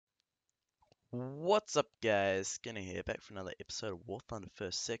What's up guys, Skino here, back for another episode of War Thunder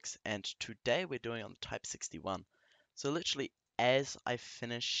First 6, and today we're doing on the Type 61. So literally, as I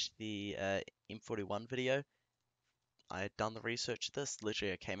finish the M41 video, I had done the research of this.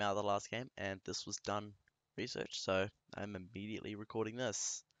 Literally, I came out of the last game, and this was done research, so I'm immediately recording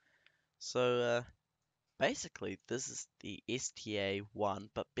this. So basically, this is the STA-1,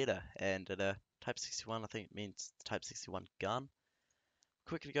 but better, and at a Type 61, I think it means Type 61 gun.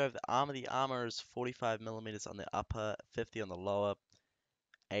 Quickly go over the armor. The armor is 45mm on the upper, 50 on the lower,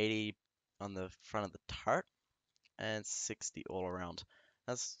 80 on the front of the turret, and 60 all around.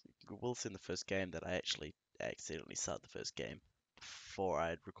 As we'll see in the first game that I actually accidentally started the first game before I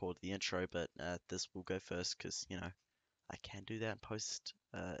had recorded the intro, but this will go first because, you know, I can do that in post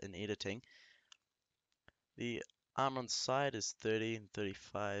in editing. The armor on the side is 30 and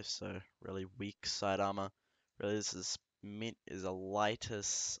 35, so really weak side armor. Really, this is meant is a lighter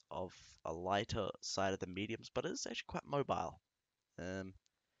side of the mediums, but it is actually quite mobile. And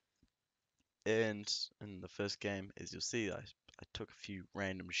in the first game, as you'll see, I took a few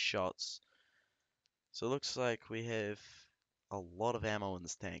random shots. So it looks like we have a lot of ammo in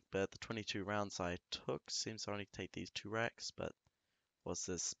this tank, but the 22 rounds I took seems to only take these 2 racks, but what's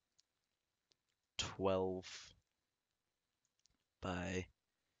this? 12 by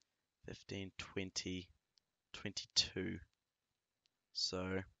 15, 20, 22.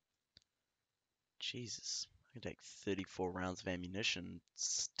 So, Jesus, I can take 34 rounds of ammunition,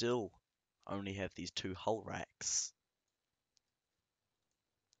 still only have these 2 hull racks.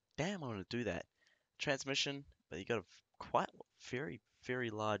 Damn, I want to do that. Transmission, but you got a very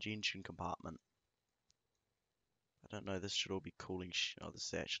large engine compartment. I don't know, this should all be cooling. Oh,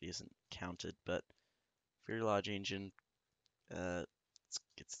 this actually isn't counted, but very large engine. It's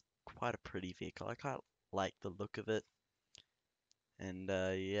quite a pretty vehicle. I quite like the look of it. And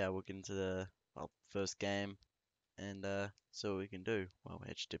yeah, we'll get into the first game and see what we can do. Well, we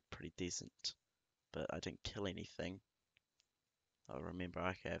actually did pretty decent, but I didn't kill anything. I remember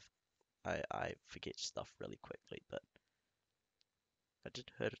I forget stuff really quickly, but I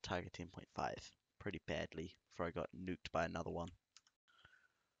did hurt a target 10.5 pretty badly before I got nuked by another one.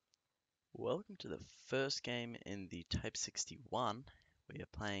 Welcome to the first game in the Type 61. We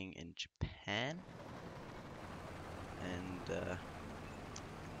are playing in Japan, and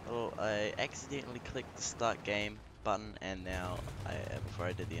well, I accidentally clicked the start game button, and now before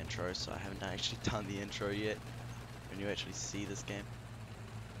I did the intro, so I haven't actually done the intro yet when you actually see this game.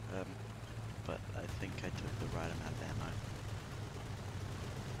 But I think I took the right amount of ammo.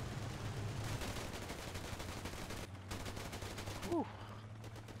 Whew.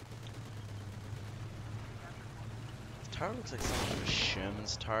 The turret looks like someone took a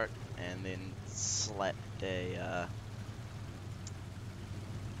Sherman's turret and then slapped a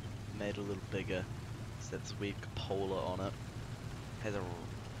made it a little bigger. So that's a weird cupola on it. Has a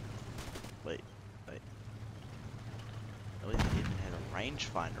wait. Oh, it even has a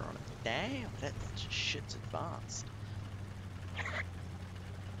rangefinder on it. Damn, that shit's advanced.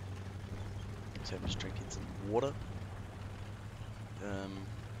 So I'm just drinking some water.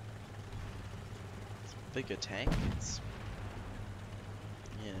 It's a bigger tank.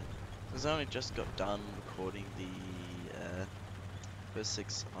 Yeah. Because I only just got done recording the first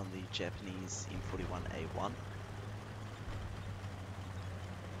 6 on the Japanese M41A1.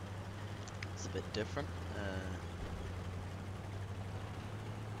 It's a bit different.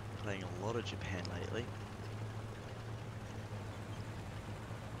 Playing a lot of Japan lately.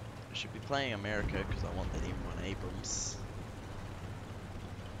 I should be playing America because I want that M1 Abrams.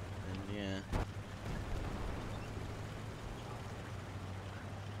 And yeah.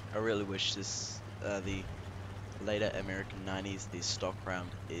 I really wish the later American 90s, the stock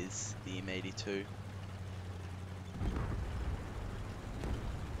round is the M82.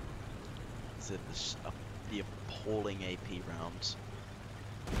 Instead of the appalling AP round.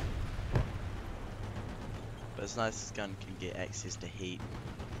 But it's nice this gun can get access to heat.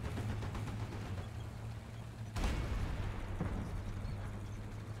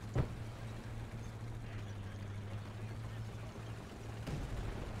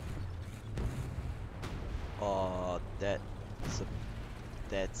 Oh,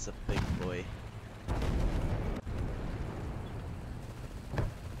 that's a big boy.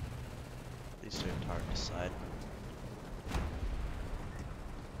 These two are hard to decide.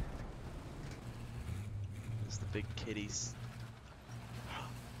 There's the big kitties.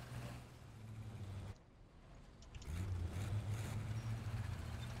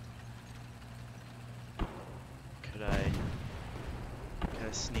 Could I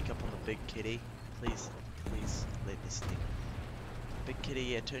sneak up on the big kitty? Please let me sneak. Big kitty,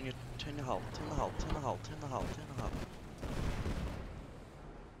 yeah, turn your hull, turn the hull, turn the hull, turn the hull, turn the hull.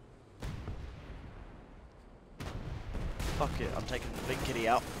 Fuck it, I'm taking the big kitty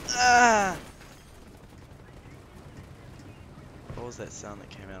out. Ah! What was that sound that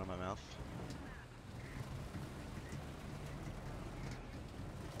came out of my mouth?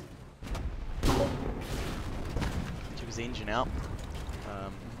 Took his engine out.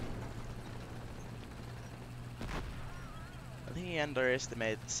 I think he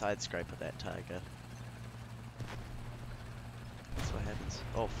underestimated the side scrape of that tiger. That's what happens.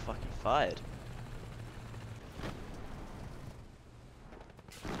 Oh fuck, he fired.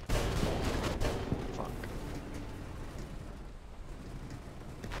 Fuck.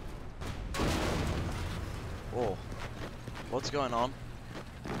 Oh. What's going on?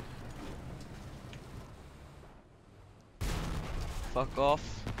 Fuck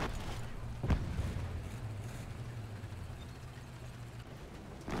off.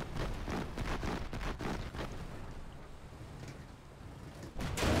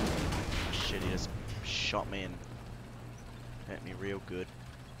 Shit, he just shot me and hurt me real good.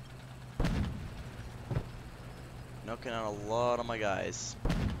 Knocking out a lot of my guys.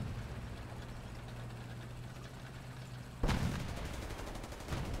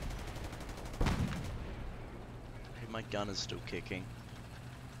 My gun is still kicking.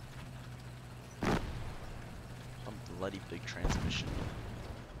 Some bloody big transmission.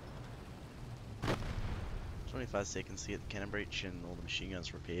 25 seconds to get the cannon breach and all the machine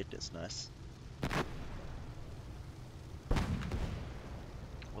guns repaired. That's nice.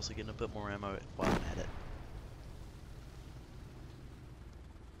 Also getting a bit more ammo while I'm at it.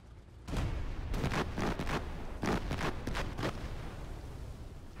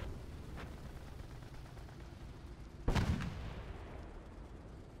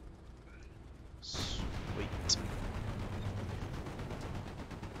 Sweet.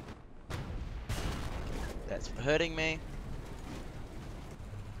 That's hurting me.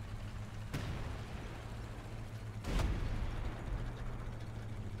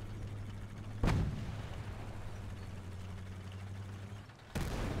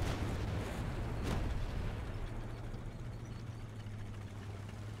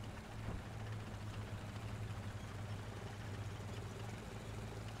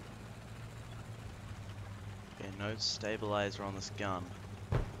 Okay, no stabilizer on this gun.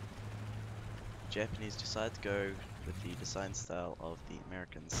 Japanese decide to go with the design style of the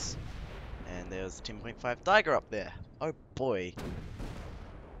Americans. And there's a 10.5 Tiger up there. Oh boy.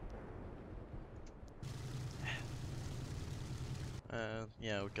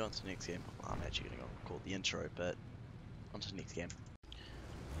 Yeah, we'll go on to the next game. Well, I'm actually going to record the intro, but on to the next game.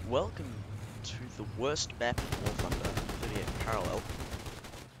 Welcome to the worst map in War Thunder, 38 Parallel.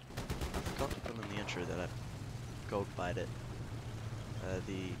 I forgot to put in the intro that I gold bite it.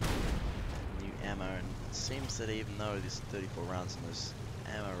 The new ammo, and it seems that even though there's 34 rounds in those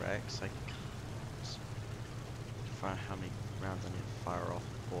ammo racks, I can't find how many rounds I need to fire off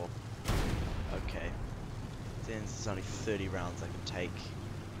before. Okay. Then there's only 30 rounds I can take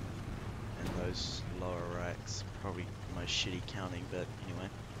in those lower racks. Probably the most shitty counting, but anyway.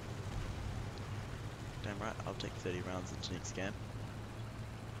 Damn right, I'll take 30 rounds into next game.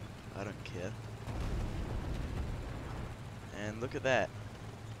 I don't care. And look at that.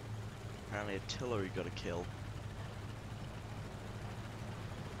 Apparently artillery got a kill.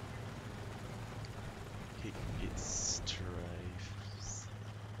 It's strafes.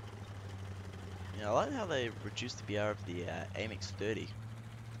 Yeah, I like how they reduced the BR of the AMX-30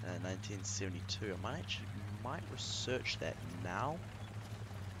 1972. I might research that now,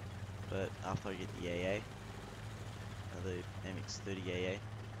 but after I get the AA, the AMX-30 AA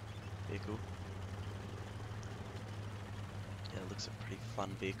vehicle. Yeah, it looks a pretty fun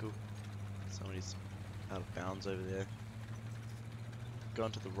vehicle. Somebody's out of bounds over there.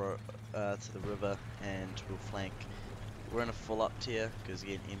 Gone to the river and we'll flank. We're in a full up tier because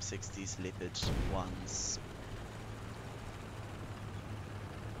again M60s, Leopard 1s.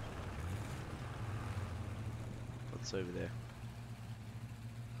 What's over there?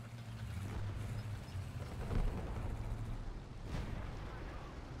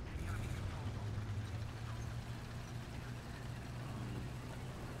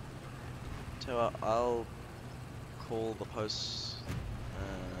 So I'll call the posts.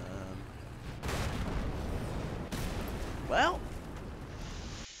 Well,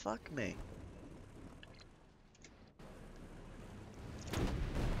 fuck me.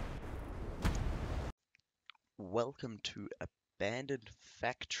 Welcome to Abandoned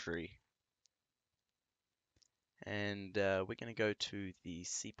Factory. And we're gonna go to the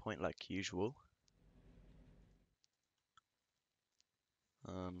C point like usual.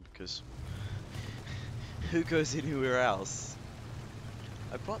 Because who goes anywhere else?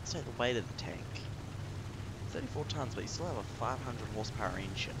 I brought to the weight of the tank. 34 tons, but you still have a 500 horsepower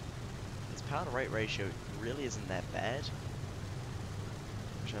engine. Its power to rate ratio really isn't that bad,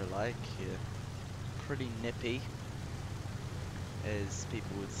 which I like. Yeah, pretty nippy, as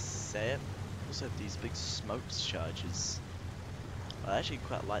people would say it. Also have these big smoke charges. I actually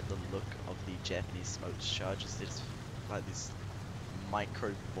quite like the look of the Japanese smoke charges. There's like these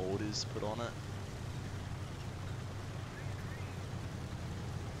micro borders put on it.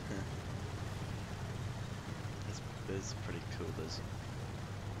 It's pretty cool.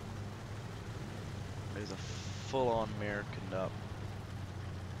 There's a full-on Americaned up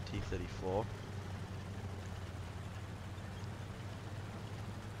T-34.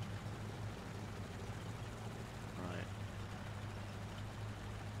 Right.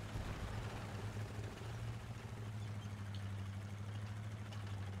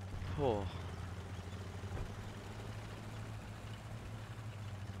 Oh.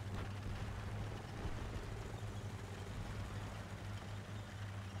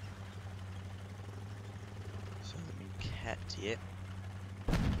 So hasn't been capped yet.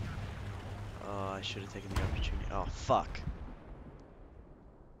 Oh, I should have taken the opportunity. Oh, fuck.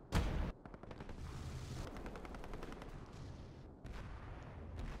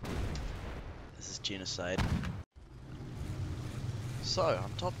 This is genocide. So,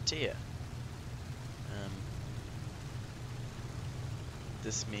 I'm top tier.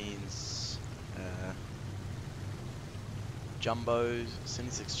 This means jumbos,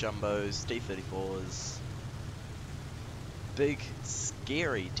 76 jumbos, T-34s, big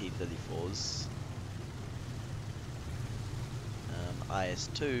scary T-34s,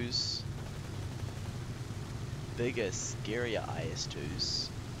 IS-2s, bigger, scarier IS-2s.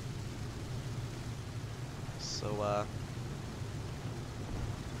 So,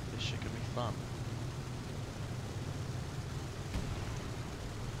 this shit could be fun.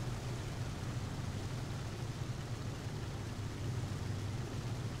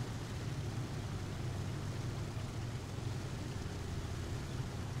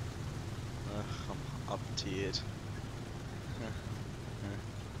 I'm up tiered.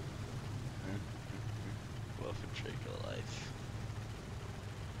 Welcome to life.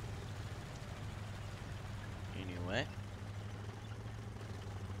 Anyway,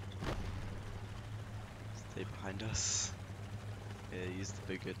 stay behind us. Yeah, use the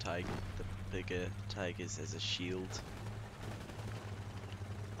bigger tigers as a shield.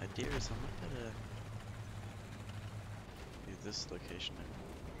 Idea is I'm not gonna do this location.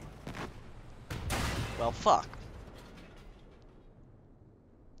 Well, fuck.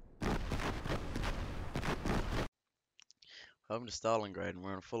 Welcome to Stalingrad, and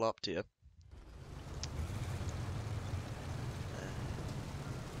we're on full up tier.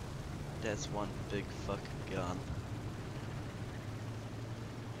 That's one big fucking gun.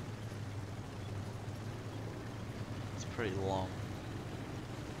 It's pretty long.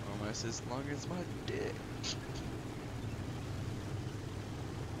 Almost as long as my dick.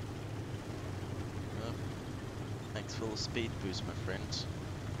 Well, thanks for the speed boost, my friend.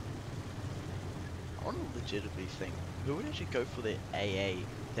 I want to legitimately think, who would actually go for their AA,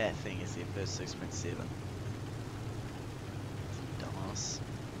 that thing, as their first 6.7? Dumbass.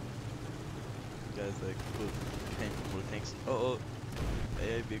 Guys that came from all the things, oh,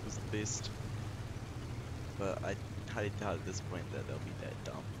 AA vehicle's the best. But I highly doubt at this point that they'll be that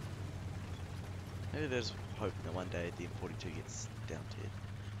dumb. Maybe there's hope that one day the M42 gets down to it.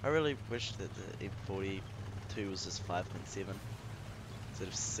 I really wish that the M42 was just 5.7 instead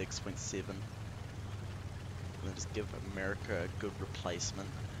of 6.7. And then just give America a good replacement.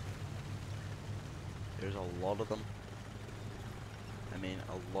 There's a lot of them. I mean,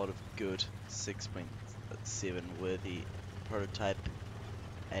 a lot of good 6.7 worthy prototype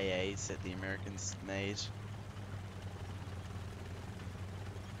AAs that the Americans made.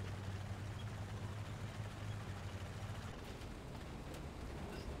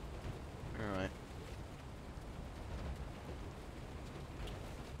 Alright.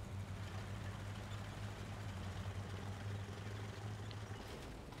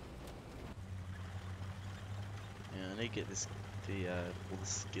 Yeah, I need to get this,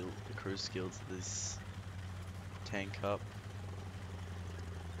 all the crew skills of this tank up.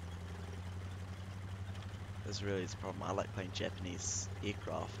 That's really the problem. I like playing Japanese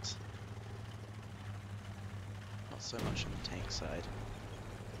aircraft. Not so much on the tank side.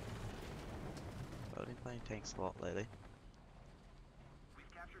 But I've been playing tanks a lot lately.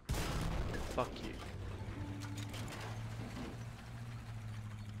 Fuck you.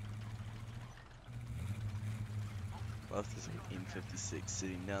 Love this like M56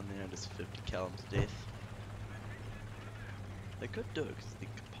 sitting down there and just 50 cal him to death. They could do it because the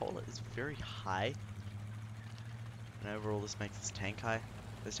cupola is very high. And overall this makes this tank high.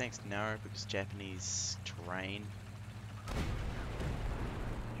 This tank's narrow because Japanese terrain.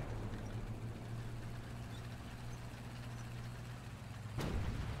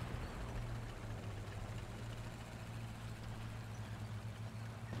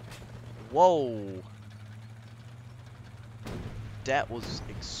 Whoa! That was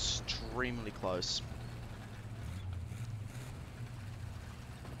extremely close.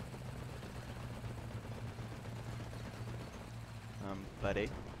 Buddy.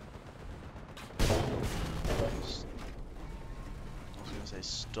 I was gonna say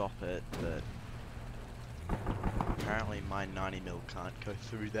stop it, but apparently my 90mm can't go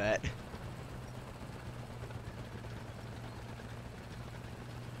through that.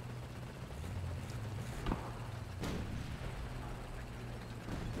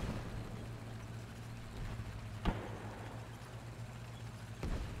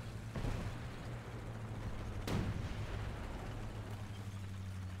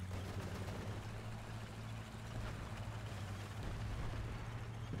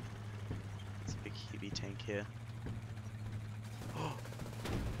 Tank here.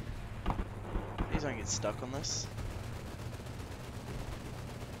 Please don't get stuck on this.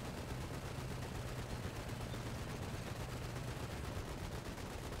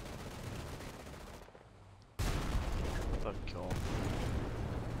 Fuck off.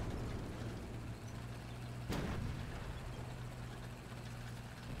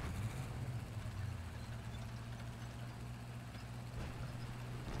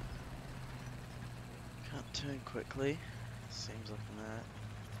 Can't turn quickly. Seems like that.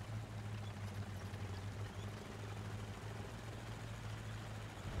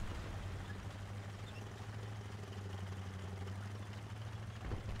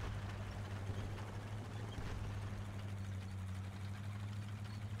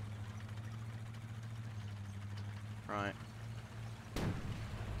 Right.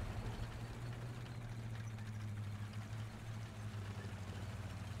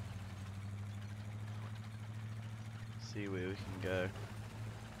 See where we can go.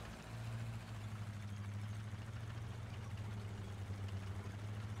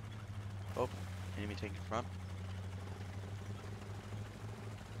 Oh, enemy tank in front.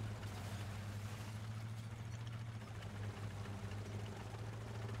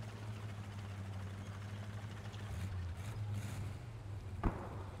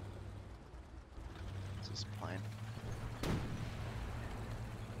 This is plane.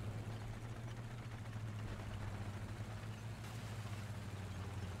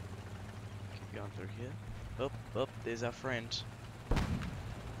 Keep going through here. Oh, oh, there's our friend. Oh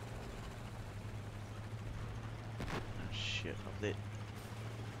shit, I've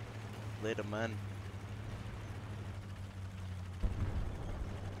let him in.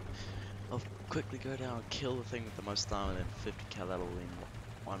 I'll quickly go down and kill the thing with the most armor, then 50 cal, that'll win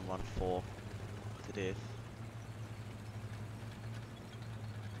 114 to death.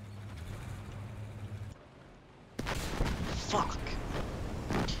 Fuck!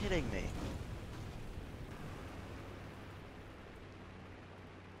 You're kidding me.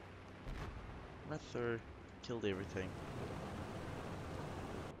 Went through, killed everything.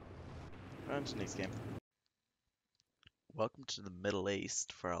 On to the next game. Welcome to the Middle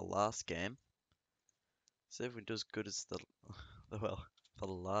East for our last game. See if we do as good as the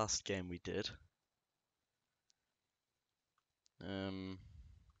last game we did. There's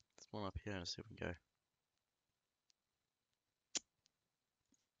one up here. Let's see if we can go.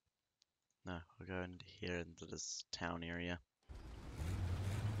 No, we'll go into here into this town area.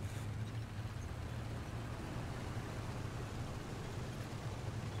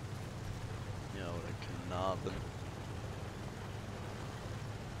 Yeah, what a Carnarvon.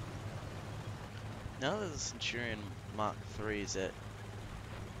 Now that the Centurion Mark III is at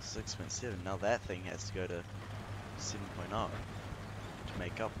 6.7, now that thing has to go to 7.0 to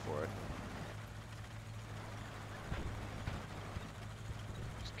make up for it.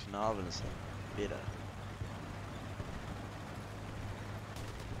 Carnarvon is better.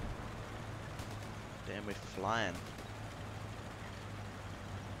 Damn, we're flying.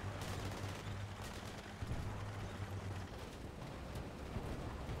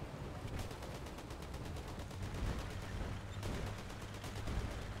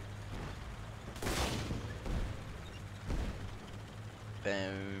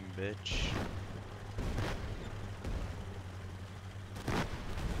 Boom, bitch.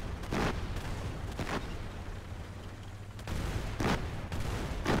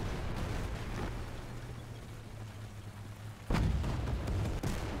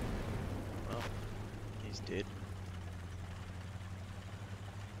 dude.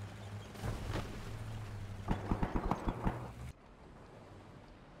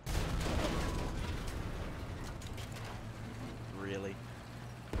 Really?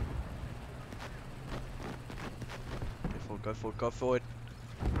 Go forward, go forward, go forward.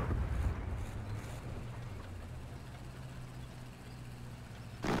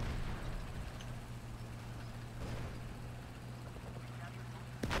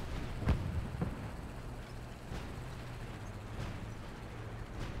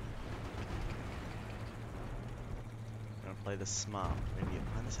 I'm gonna play this smart. We're gonna get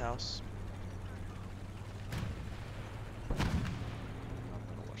behind this house. I'm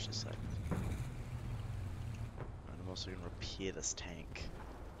gonna watch this side. And I'm also gonna repair this tank.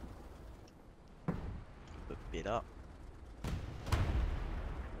 Put a bit up.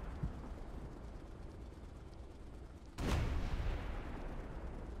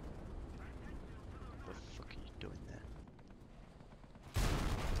 What the fuck are you doing there?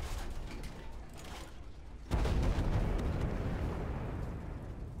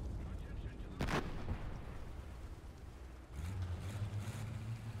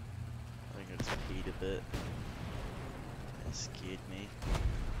 I think I just peed a bit. That scared me.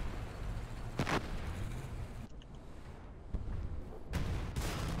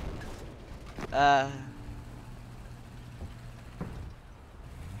 I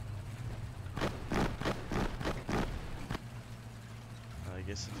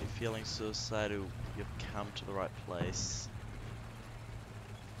guess if you're feeling suicidal, you've come to the right place.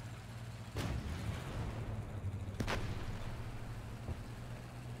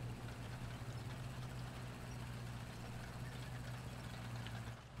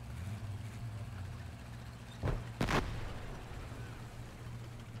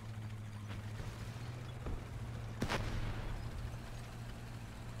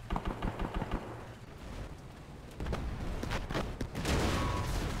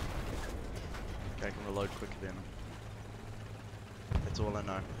 Okay, I can reload quicker than him. That's all I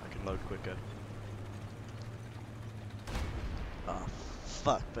know. I can load quicker. Oh,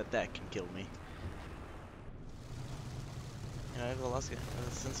 fuck, but that can kill me. You know, over the last game,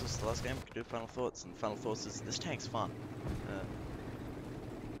 since it was the last game, we could do final thoughts, and final thoughts is this tank's fun.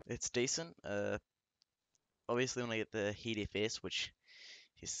 It's decent. Obviously when I get the heat FS, which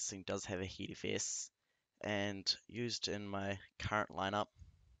this thing does have a heat FS, and used in my current lineup,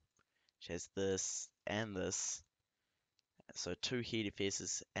 which has this and this, so 2 heat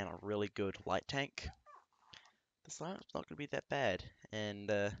FSs and a really good light tank. This lineup's not going to be that bad, and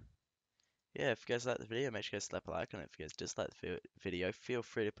yeah, if you guys like the video, make sure you guys slap a like on it. If you guys dislike the video, feel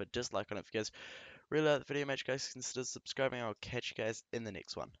free to put a dislike on it. If you guys really like the video, make sure you guys consider subscribing. I'll catch you guys in the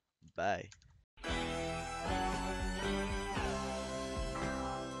next one. Bye.